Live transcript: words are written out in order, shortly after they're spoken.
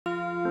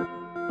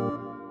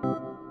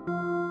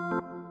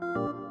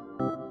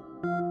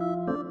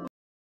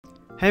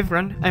Hi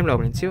everyone, I'm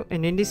Laurencio,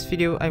 and in this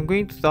video I'm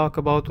going to talk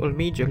about all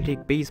Major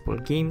League Baseball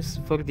games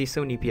for the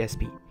Sony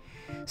PSP.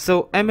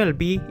 So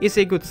MLB is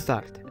a good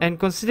start, and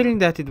considering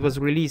that it was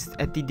released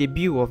at the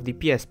debut of the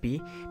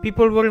PSP,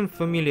 people weren't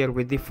familiar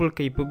with the full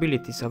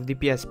capabilities of the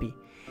PSP.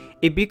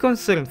 A big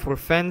concern for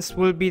fans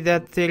will be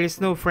that there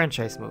is no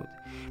franchise mode,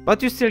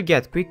 but you still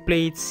get quick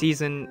play,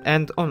 season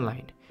and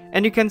online,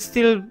 and you can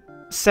still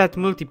set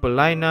multiple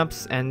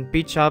lineups and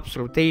pitch ups,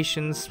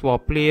 rotations,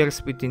 swap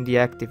players between the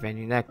active and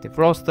inactive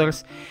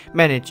rosters,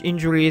 manage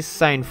injuries,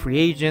 sign free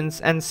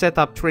agents and set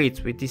up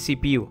trades with the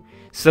CPU,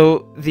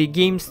 so the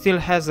game still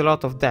has a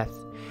lot of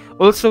depth.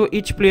 Also,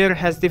 each player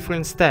has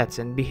different stats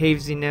and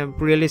behaves in a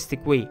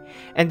realistic way,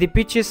 and the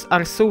pitches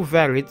are so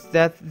varied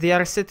that they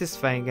are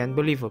satisfying and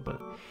believable.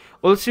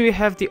 Also, you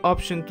have the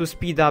option to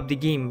speed up the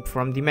game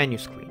from the menu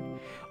screen.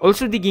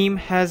 Also, the game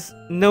has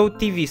no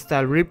TV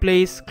style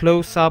replays,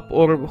 close-up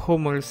or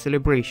Homer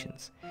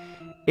celebrations.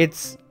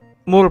 It's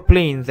more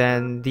plain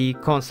than the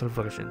console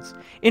versions.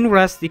 In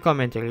rest, the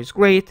commentary is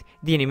great,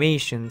 the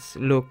animations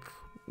look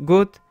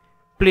good,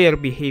 player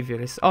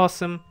behavior is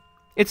awesome,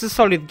 it's a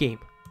solid game.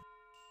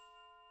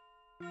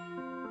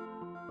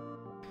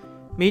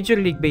 Major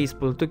League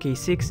Baseball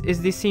 2K6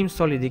 is the same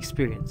solid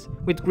experience,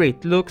 with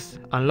great looks,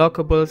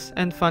 unlockables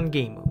and fun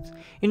game modes.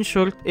 In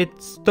short,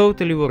 it's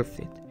totally worth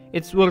it.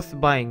 It's worth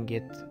buying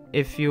it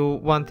if you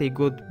want a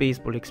good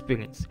baseball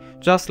experience,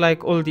 just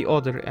like all the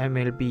other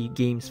MLB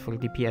games for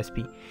the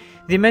PSP.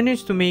 They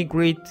managed to make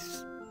great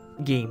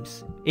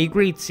games, a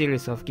great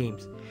series of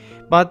games,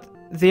 but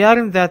they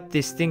aren't that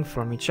distinct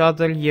from each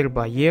other year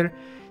by year,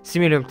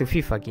 similar to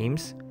FIFA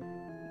games,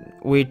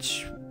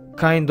 which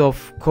kind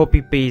of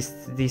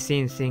copy-paste the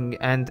same thing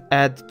and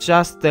add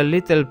just a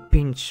little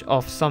pinch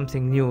of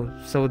something new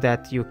so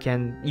that you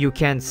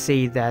can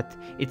say that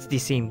it's the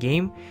same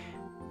game.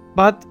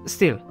 But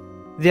still,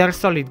 they are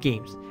solid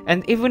games,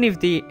 and even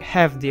if they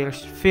have their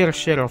fair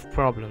share of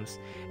problems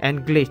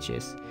and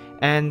glitches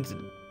and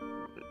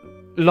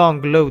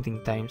long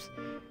loading times,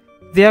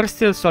 they are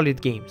still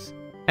solid games,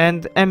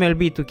 and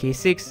MLB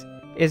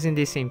 2K6 is in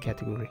the same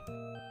category.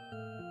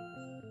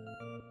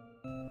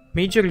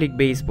 Major League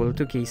Baseball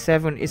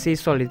 2K7 is a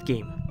solid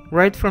game.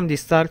 Right from the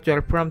start you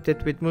are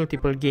prompted with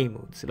multiple game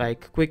modes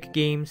like quick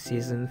game,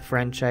 season,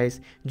 franchise,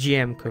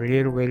 GM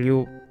career where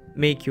you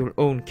make your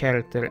own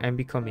character and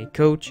become a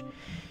coach.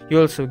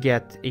 You also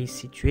get a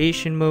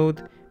situation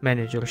mode,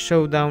 manager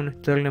showdown,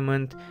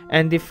 tournament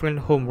and different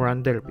home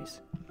run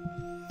derbies.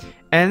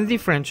 And the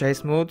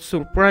franchise mode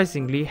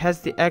surprisingly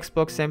has the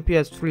Xbox and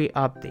PS3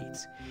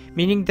 updates,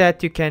 meaning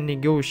that you can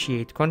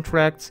negotiate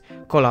contracts,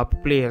 call up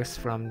players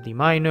from the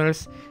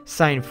minors,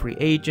 sign free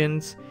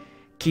agents,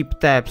 keep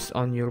tabs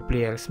on your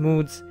players'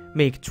 moods,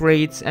 make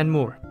trades and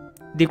more.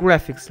 The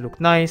graphics look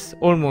nice,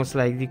 almost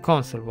like the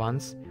console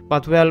ones,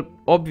 but well,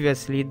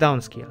 obviously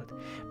downscaled,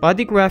 but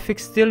the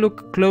graphics still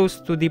look close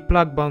to the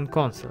plug-bound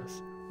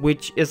consoles,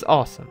 which is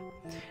awesome.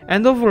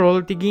 And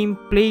overall the game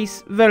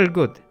plays very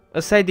good.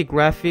 Aside the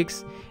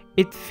graphics,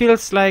 it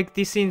feels like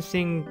the same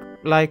thing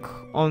like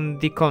on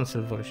the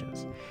console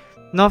versions.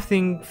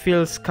 Nothing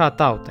feels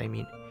cut out, I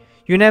mean.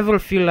 You never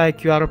feel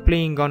like you are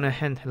playing on a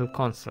handheld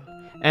console,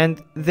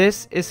 and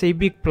this is a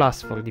big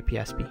plus for the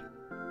PSP.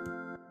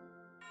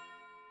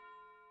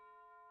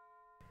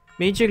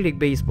 Major League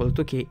Baseball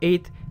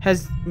 2K8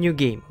 has new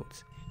game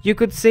modes. You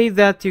could say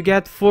that you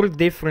get 4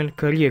 different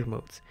career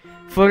modes.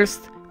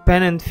 First,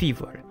 Pennant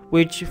Fever,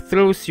 which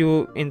throws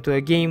you into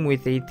a game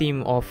with a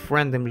team of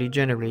randomly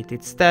generated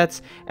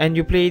stats and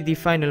you play the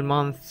final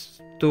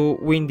months to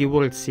win the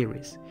World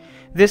Series.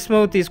 This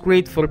mode is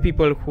great for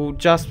people who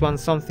just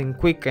want something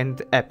quick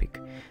and epic.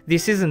 The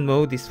season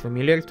mode is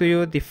familiar to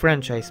you, the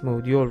franchise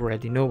mode you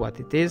already know what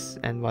it is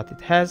and what it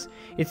has,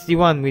 it's the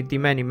one with the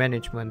many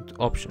management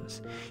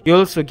options. You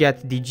also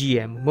get the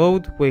GM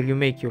mode where you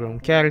make your own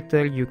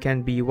character, you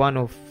can be one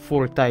of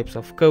 4 types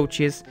of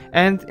coaches,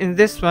 and in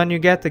this one you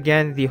get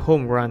again the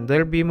home run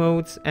derby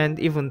modes and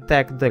even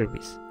tag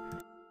derbies.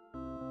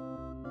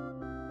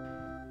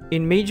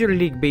 In Major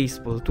League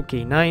Baseball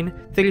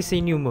 2K9 there is a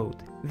new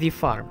mode, the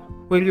Farm,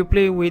 where you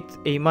play with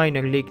a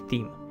minor league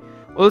team.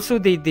 Also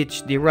they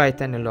ditched the right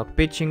analog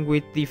pitching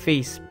with the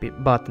face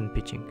button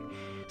pitching.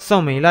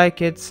 Some may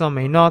like it, some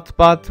may not,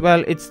 but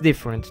well, it's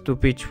different to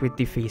pitch with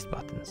the face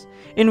buttons.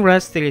 In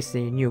rest there is a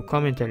new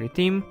commentary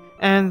team,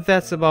 and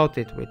that's about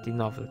it with the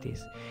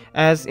novelties.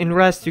 As in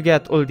rest you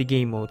get all the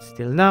game modes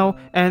till now,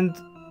 and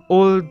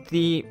all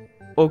the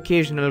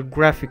occasional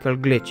graphical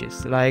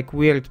glitches, like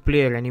weird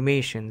player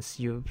animations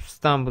you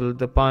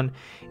stumbled upon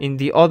in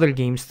the other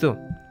games too.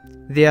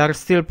 They are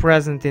still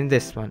present in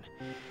this one.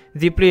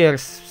 The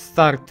players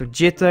start to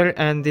jitter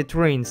and it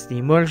ruins the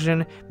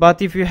immersion,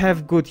 but if you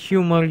have good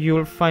humor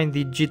you'll find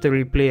the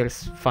jittery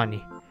players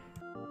funny.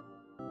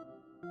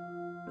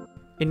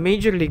 In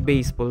Major League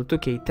Baseball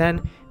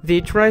 2K10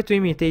 they try to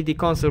imitate the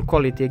console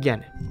quality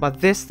again,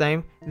 but this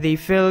time they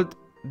failed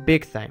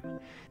big time.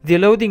 The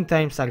loading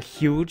times are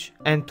huge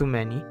and too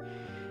many,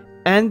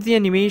 and the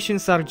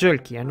animations are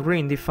jerky and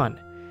ruin the fun.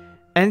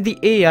 And the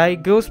AI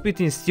goes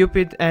between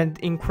stupid and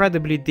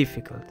incredibly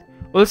difficult.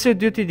 Also,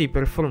 due to the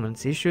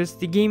performance issues,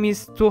 the game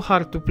is too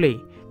hard to play,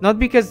 not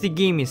because the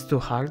game is too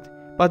hard,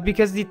 but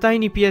because the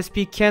tiny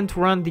PSP can't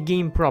run the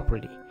game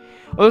properly.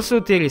 Also,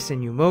 there is a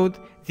new mode,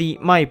 the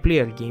My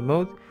Player Game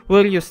mode,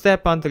 where you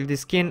step under the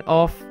skin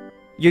of,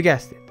 you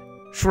guessed it,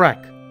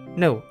 Shrek.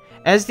 No,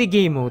 as the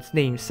game mode's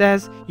name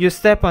says, you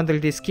step under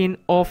the skin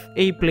of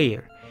a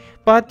player,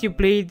 but you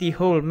play the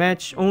whole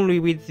match only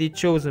with the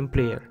chosen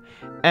player.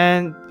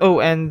 And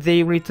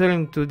they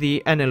return to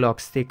the analog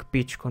stick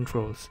pitch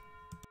controls.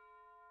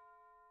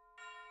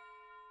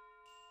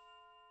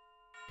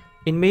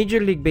 In Major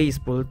League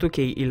Baseball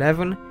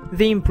 2K11,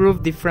 they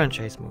improved the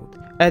franchise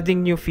mode,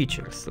 adding new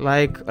features,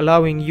 like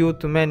allowing you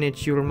to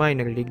manage your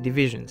minor league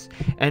divisions,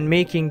 and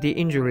making the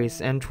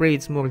injuries and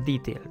trades more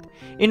detailed.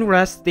 In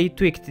Rust, they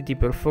tweaked the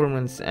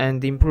performance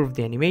and improved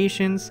the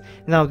animations,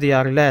 now they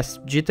are less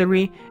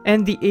jittery,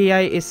 and the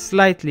AI is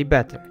slightly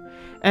better.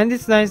 And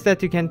it's nice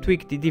that you can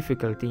tweak the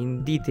difficulty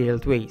in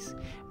detailed ways,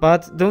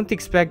 but don't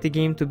expect the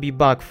game to be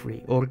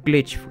bug-free or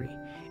glitch-free.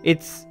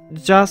 It's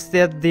just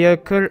that they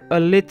occur a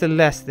little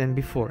less than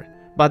before,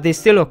 but they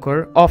still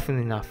occur often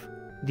enough,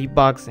 the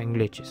bugs and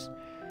glitches.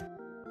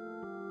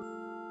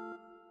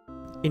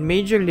 In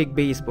Major League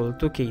Baseball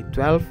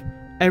 2K12,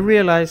 I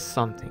realized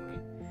something.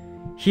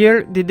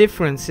 Here the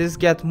differences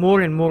get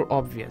more and more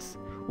obvious.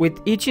 With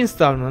each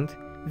installment,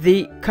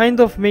 they kind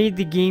of made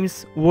the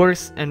games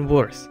worse and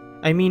worse.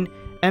 I mean,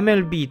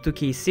 MLB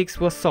 2K6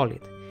 was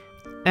solid,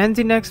 and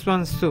the next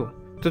ones too,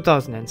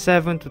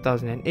 2007,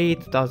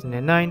 2008,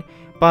 2009,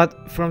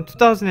 but from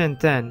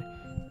 2010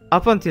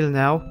 up until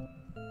now,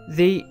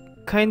 they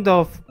kind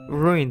of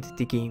ruined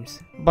the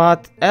games.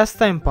 But as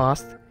time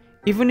passed,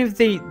 even if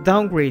they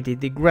downgraded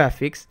the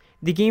graphics,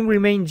 the game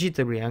remained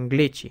jittery and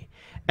glitchy,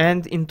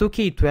 and in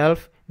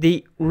 2K12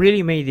 they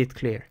really made it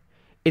clear.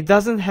 It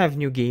doesn't have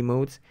new game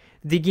modes,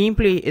 the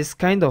gameplay is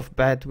kind of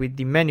bad with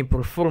the many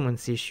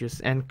performance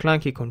issues and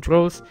clunky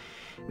controls.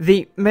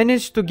 They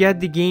managed to get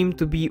the game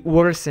to be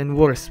worse and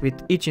worse with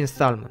each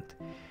installment.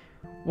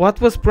 What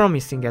was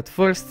promising at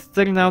first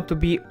turned out to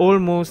be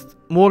almost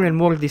more and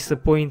more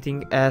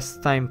disappointing as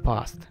time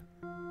passed.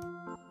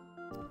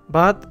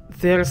 But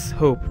there's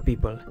hope,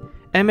 people.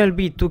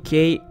 MLB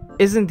 2K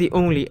isn't the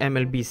only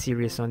MLB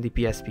series on the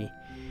PSP.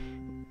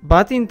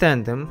 But in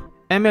tandem,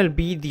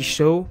 MLB The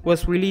Show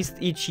was released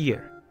each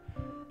year.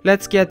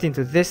 Let's get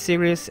into this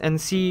series and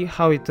see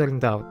how it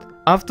turned out.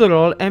 After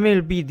all,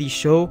 MLB The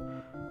Show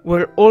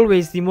were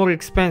always the more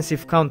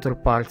expensive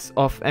counterparts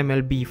of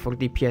MLB for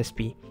the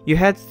PSP. You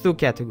had two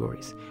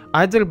categories,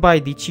 either buy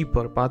the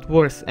cheaper but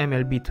worse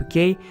MLB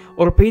 2K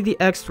or pay the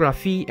extra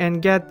fee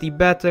and get the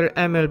better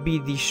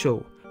MLB The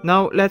Show.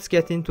 Now let's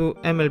get into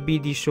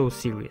MLB The Show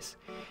series.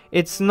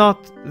 It's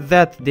not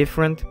that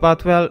different,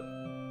 but well,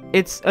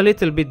 it's a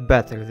little bit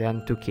better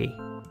than 2K.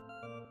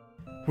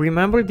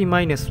 Remember the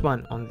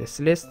 -1 on this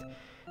list?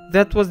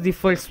 That was the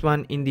first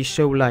one in the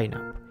show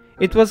lineup.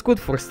 It was good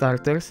for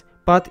starters,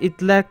 but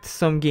it lacked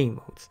some game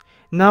modes.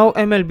 Now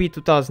MLB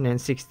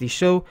 2006 The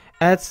Show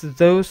adds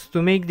those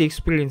to make the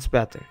experience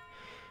better.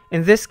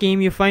 In this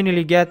game you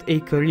finally get a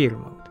career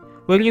mode,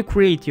 where you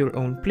create your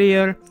own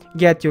player,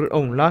 get your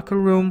own locker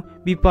room,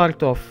 be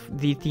part of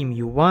the team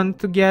you want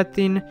to get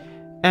in,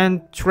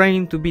 and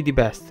train to be the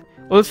best.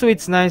 Also,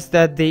 it's nice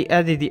that they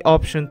added the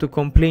option to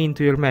complain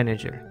to your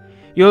manager.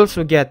 You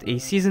also get a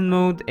season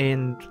mode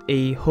and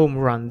a home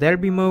run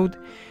derby mode,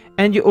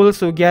 and you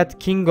also get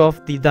King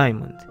of the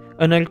Diamond,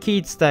 an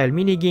arcade style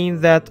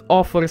minigame that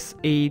offers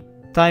a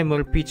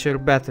timer pitcher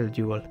battle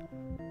duel.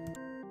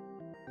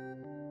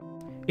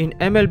 In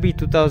MLB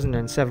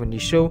 2007 The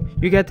Show,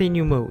 you get a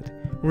new mode,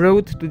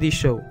 Road to the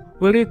Show,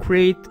 where you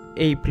create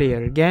a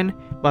player again,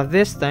 but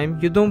this time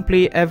you don't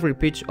play every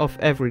pitch of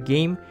every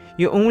game,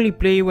 you only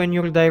play when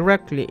you're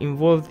directly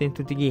involved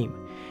into the game,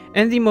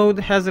 and the mode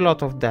has a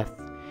lot of depth.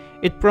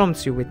 It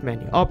prompts you with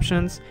many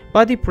options,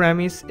 but the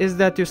premise is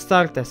that you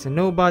start as a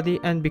nobody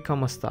and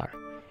become a star.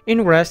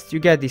 In Rust, you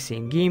get the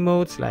same game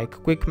modes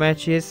like quick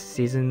matches,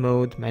 season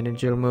mode,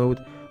 manager mode,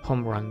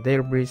 home run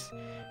derbies,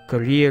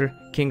 career,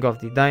 King of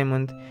the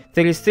Diamond.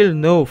 There is still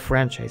no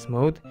franchise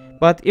mode,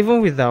 but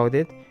even without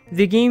it,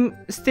 the game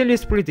still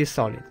is pretty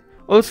solid.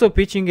 Also,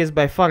 pitching is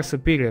by far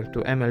superior to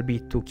MLB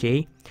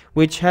 2K,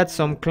 which had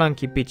some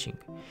clunky pitching.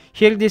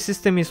 Here the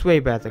system is way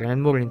better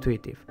and more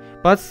intuitive,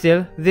 but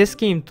still, this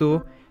game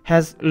too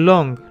has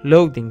long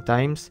loading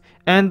times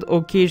and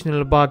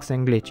occasional bugs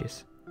and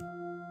glitches.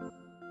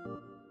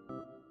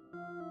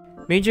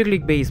 Major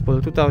League Baseball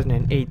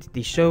 2008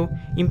 The Show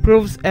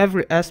improves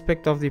every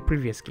aspect of the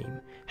previous game,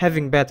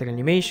 having better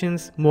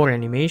animations,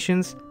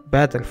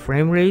 better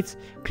frame rates,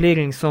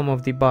 clearing some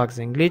of the bugs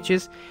and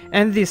glitches,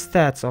 and the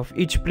stats of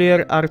each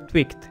player are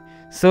tweaked,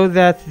 so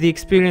that the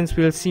experience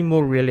will seem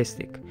more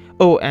realistic.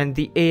 Oh, and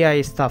the AI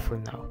is tougher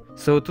now,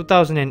 so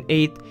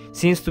 2008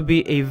 seems to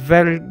be a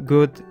very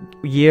good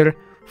year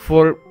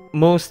for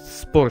most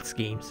sports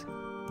games,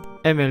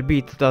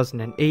 MLB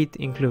 2008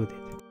 included.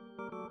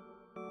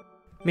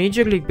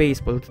 Major League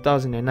Baseball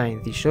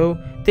 2009 The Show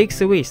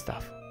takes away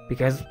stuff,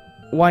 because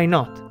why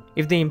not?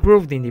 If they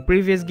improved in the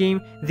previous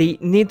game, they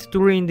need to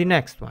ruin the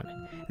next one.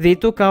 They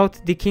took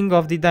out the King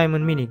of the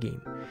Diamond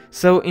minigame.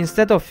 So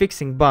instead of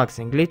fixing bugs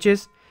and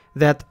glitches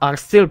that are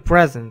still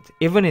present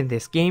even in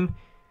this game,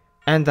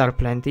 and are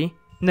plenty,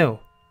 no,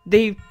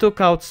 they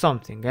took out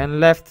something and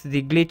left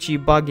the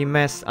glitchy buggy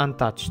mess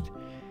untouched.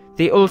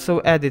 They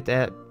also added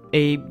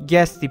a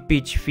Guess the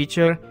Pitch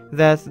feature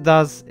that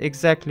does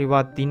exactly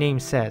what the name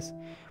says,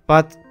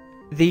 but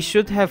they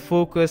should have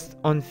focused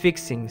on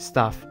fixing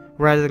stuff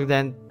rather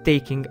than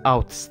taking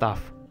out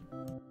stuff.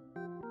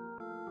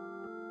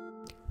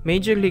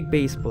 Major League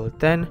Baseball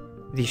 10,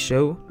 the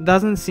show,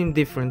 doesn't seem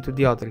different to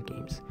the other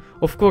games.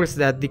 Of course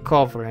that the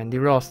cover and the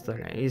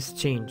roster is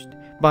changed,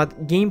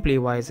 but gameplay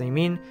wise I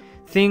mean,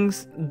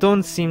 things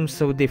don't seem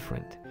so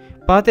different.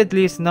 But at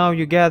least now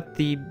you get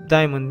the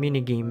Diamond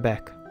minigame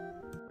back.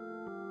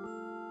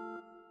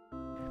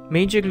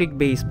 Major League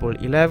Baseball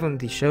 11,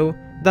 the show,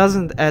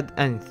 doesn't add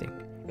anything.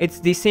 It's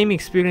the same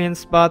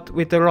experience but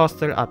with a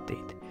roster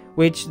update,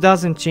 which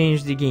doesn't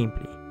change the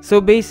gameplay. So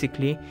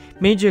basically,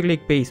 Major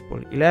League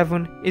Baseball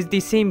 11 is the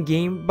same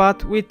game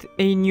but with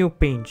a new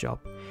paint job.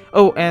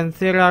 Oh, and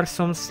there are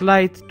some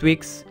slight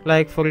tweaks,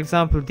 like for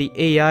example the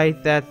AI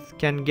that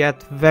can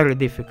get very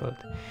difficult.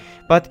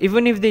 But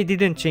even if they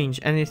didn't change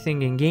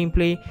anything in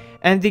gameplay,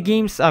 and the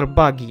games are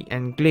buggy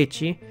and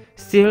glitchy,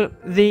 still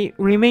they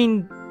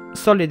remain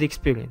solid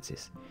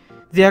experiences.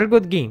 They are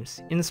good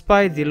games, in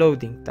spite of the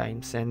loading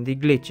times and the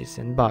glitches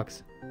and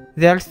bugs.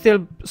 They are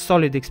still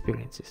solid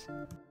experiences.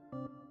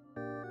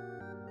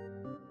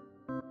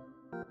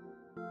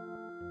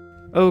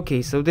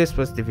 Okay, so this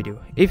was the video.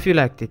 If you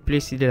liked it,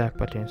 please hit the like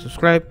button and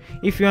subscribe.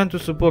 If you want to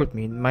support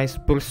me in my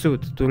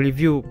pursuit to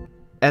review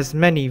as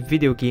many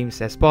video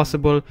games as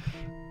possible,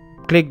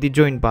 click the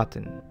join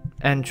button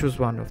and choose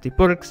one of the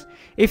perks.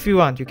 If you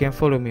want, you can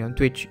follow me on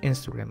Twitch,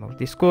 Instagram or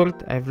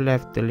Discord. I've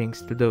left the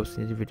links to those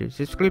in the video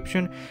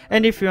description.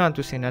 And if you want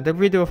to see another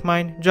video of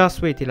mine,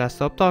 just wait till I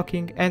stop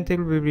talking and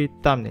there will be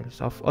thumbnails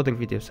of other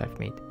videos I've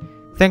made.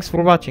 Thanks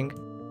for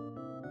watching.